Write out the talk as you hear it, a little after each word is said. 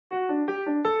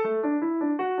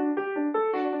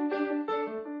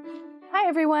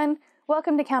everyone,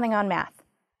 welcome to Counting on Math.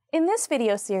 In this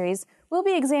video series, we'll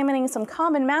be examining some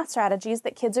common math strategies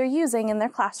that kids are using in their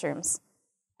classrooms.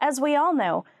 As we all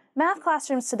know, math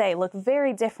classrooms today look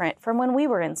very different from when we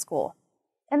were in school.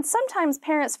 And sometimes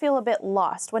parents feel a bit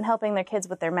lost when helping their kids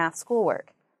with their math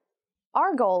schoolwork.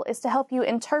 Our goal is to help you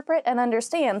interpret and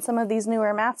understand some of these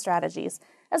newer math strategies,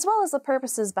 as well as the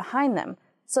purposes behind them,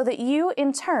 so that you,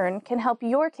 in turn, can help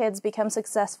your kids become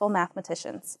successful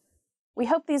mathematicians. We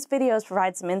hope these videos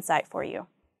provide some insight for you.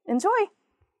 Enjoy!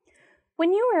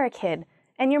 When you were a kid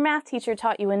and your math teacher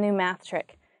taught you a new math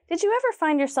trick, did you ever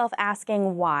find yourself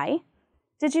asking why?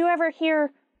 Did you ever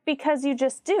hear, because you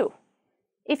just do?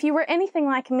 If you were anything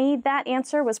like me, that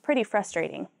answer was pretty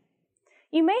frustrating.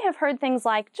 You may have heard things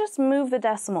like, just move the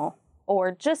decimal, or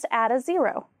just add a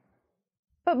zero.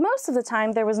 But most of the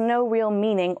time, there was no real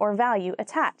meaning or value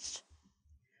attached.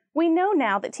 We know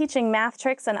now that teaching math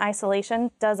tricks in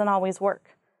isolation doesn't always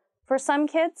work. For some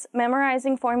kids,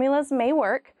 memorizing formulas may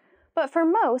work, but for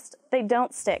most, they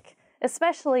don't stick,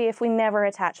 especially if we never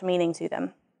attach meaning to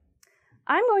them.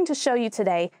 I'm going to show you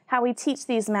today how we teach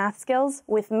these math skills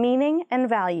with meaning and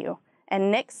value,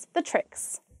 and nix the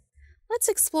tricks. Let's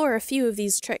explore a few of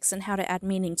these tricks and how to add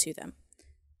meaning to them.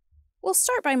 We'll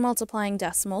start by multiplying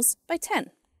decimals by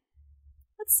 10.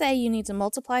 Let's say you need to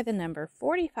multiply the number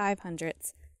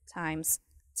 4/500 times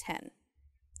 10.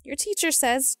 Your teacher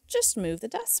says, just move the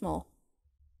decimal.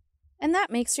 And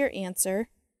that makes your answer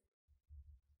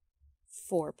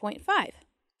 4.5.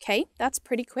 Okay, that's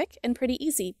pretty quick and pretty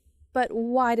easy, but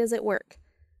why does it work?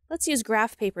 Let's use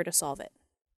graph paper to solve it.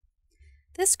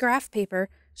 This graph paper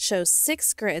shows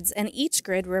 6 grids, and each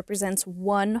grid represents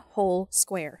one whole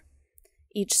square.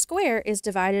 Each square is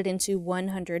divided into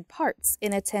 100 parts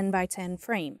in a 10 by 10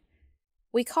 frame.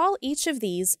 We call each of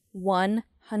these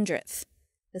 1/100th.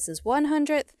 This is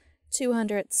 100th,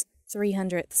 200ths,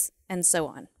 300ths, and so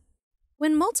on.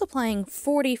 When multiplying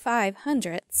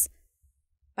 4/500ths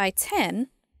by 10,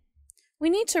 we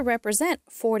need to represent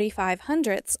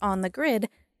 4/500ths on the grid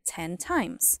 10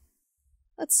 times.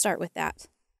 Let's start with that.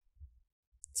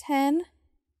 10,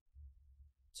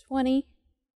 20,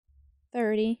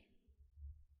 30,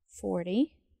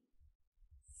 40,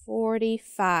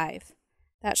 45.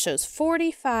 That shows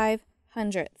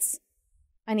 4/500ths.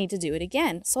 I need to do it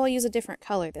again, so I'll use a different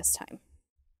color this time.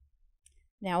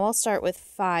 Now I'll start with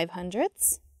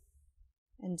 500ths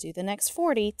and do the next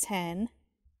 40, 10,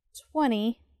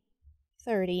 20,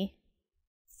 30,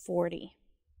 40.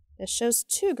 This shows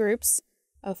 2 groups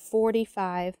of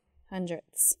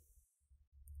 4/500ths.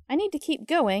 I need to keep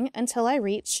going until I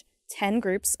reach 10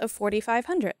 groups of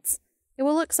 4/500ths. It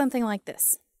will look something like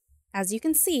this. As you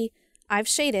can see, I've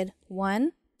shaded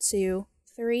 1, 2,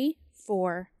 3,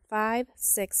 4, 5,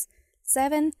 6,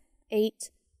 7,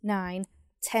 8, 9,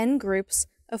 10 groups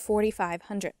of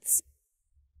 4/500ths.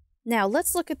 Now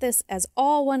let's look at this as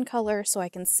all one color so I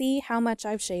can see how much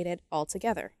I've shaded all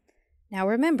together. Now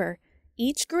remember,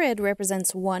 each grid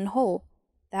represents one whole.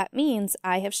 That means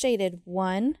I have shaded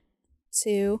 1,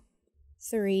 2,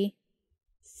 3,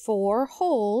 4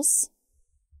 wholes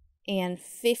and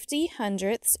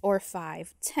 50/100ths or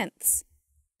 5/10ths.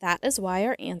 That is why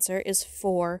our answer is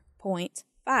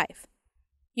 4.5.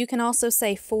 You can also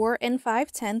say 4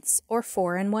 5/10ths or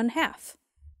 4 1/2.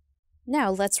 Now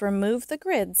let's remove the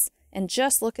grids and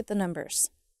just look at the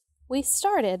numbers. We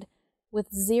started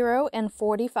with 0 and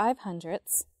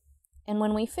 4/500ths, and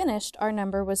when we finished, our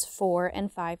number was 4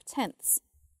 5/10ths.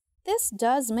 This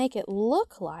does make it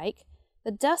look like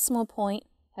the decimal point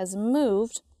has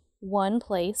moved one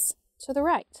place to the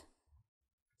right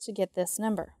to get this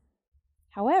number.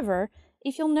 However,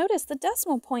 if you'll notice, the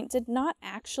decimal point did not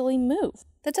actually move.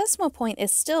 The decimal point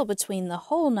is still between the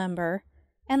whole number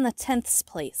and the tenths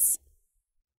place.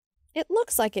 It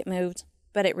looks like it moved,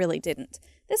 but it really didn't.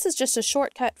 This is just a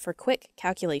shortcut for quick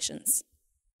calculations.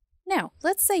 Now,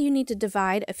 let's say you need to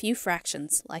divide a few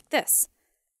fractions like this.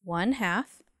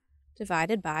 1/2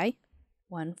 divided by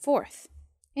 1/4.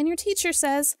 And your teacher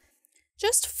says,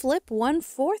 just flip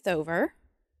 1/4 over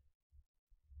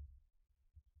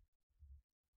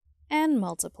and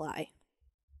multiply.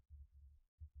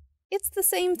 It's the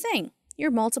same thing.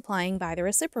 You're multiplying by the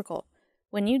reciprocal.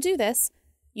 When you do this,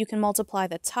 you can multiply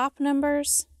the top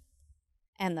numbers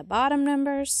and the bottom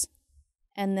numbers,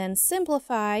 and then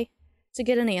simplify to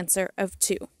get an answer of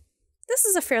 2. This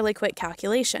is a fairly quick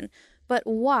calculation, but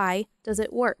why does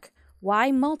it work?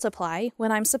 Why multiply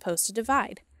when I'm supposed to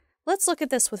divide? Let's look at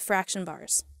this with fraction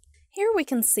bars. Here we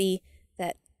can see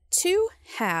that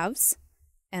 2/2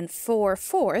 and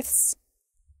 4/4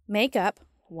 make up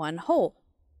one whole.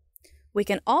 We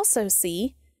can also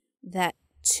see that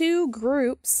 2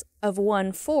 groups of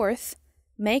 1/4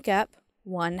 make up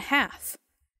 1/2.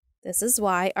 This is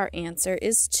why our answer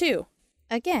is 2.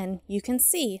 Again, you can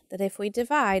see that if we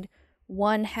divide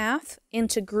 1/2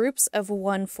 into groups of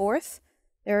 1/4,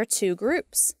 there are 2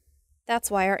 groups. That's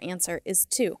why our answer is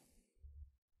 2.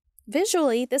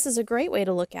 Visually, this is a great way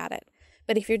to look at it,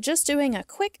 but if you're just doing a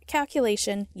quick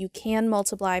calculation, you can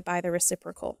multiply by the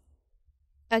reciprocal.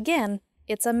 Again,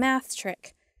 it's a math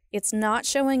trick. It's not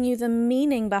showing you the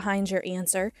meaning behind your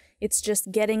answer, it's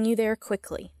just getting you there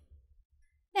quickly.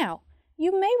 Now,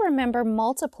 you may remember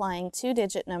multiplying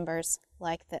 2-digit numbers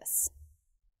like this.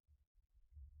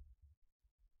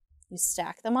 You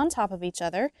stack them on top of each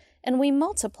other, and we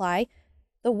multiply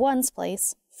the ones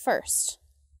place first.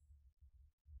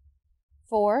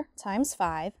 4 times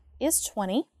 5 is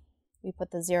 20. We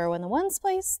put the 0 in the ones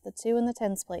place, the 2 in the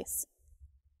tens place.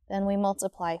 Then we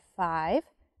multiply 5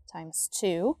 times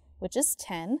 2, which is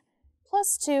 10,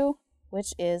 plus 2,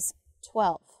 which is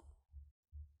 12.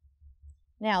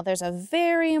 Now, there's a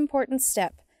very important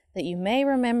step that you may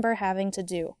remember having to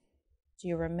do. Do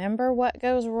you remember what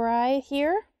goes right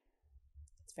here?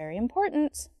 It's very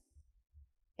important.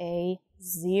 A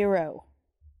 0.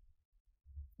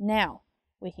 Now,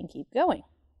 we can keep going.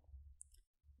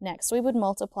 Next, we would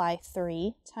multiply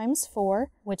 3 times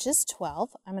 4, which is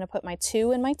 12. I'm going to put my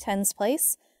 2 in my tens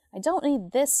place. I don't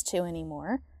need this 2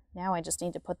 anymore. Now I just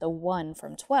need to put the 1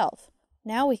 from 12.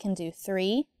 Now we can do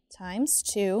 3 times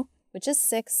 2, which is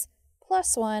 6,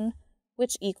 plus 1,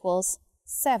 which equals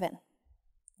 7.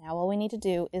 Now all we need to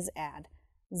do is add.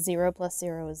 0 plus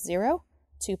 0 is 0,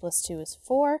 2 plus 2 is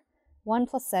 4, 1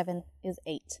 plus 7 is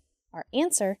 8. Our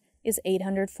answer is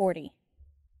 840.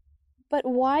 But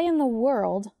why in the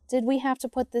world did we have to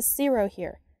put this 0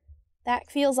 here? That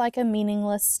feels like a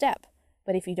meaningless step,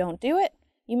 but if you don't do it,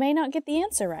 you may not get the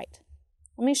answer right.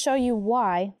 Let me show you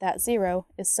why that 0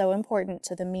 is so important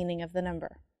to the meaning of the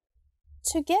number.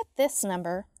 To get this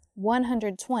number,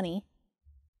 120,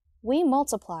 we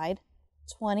multiplied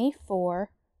 24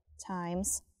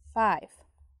 times 5.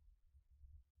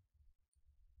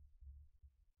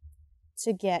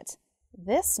 To get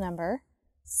this number,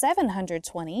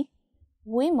 720,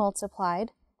 we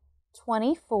multiplied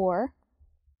 24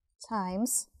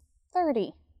 times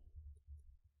 30.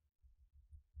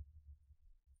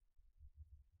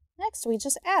 Next, we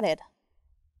just added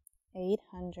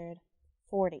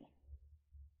 840.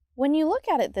 When you look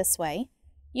at it this way,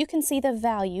 you can see the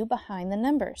value behind the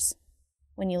numbers.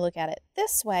 When you look at it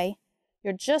this way,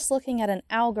 you're just looking at an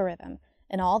algorithm,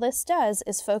 and all this does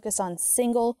is focus on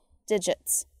single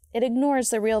digits. It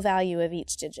ignores the real value of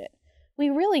each digit. We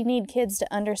really need kids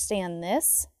to understand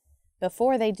this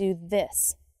before they do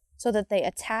this, so that they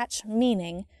attach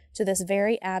meaning to this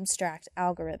very abstract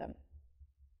algorithm.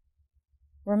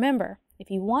 Remember, if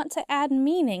you want to add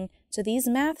meaning to these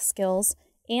math skills,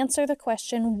 answer the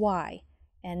question why,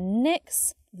 and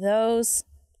nix those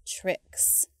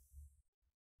tricks.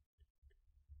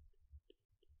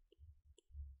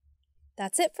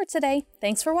 That's it for today.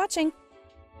 Thanks for watching.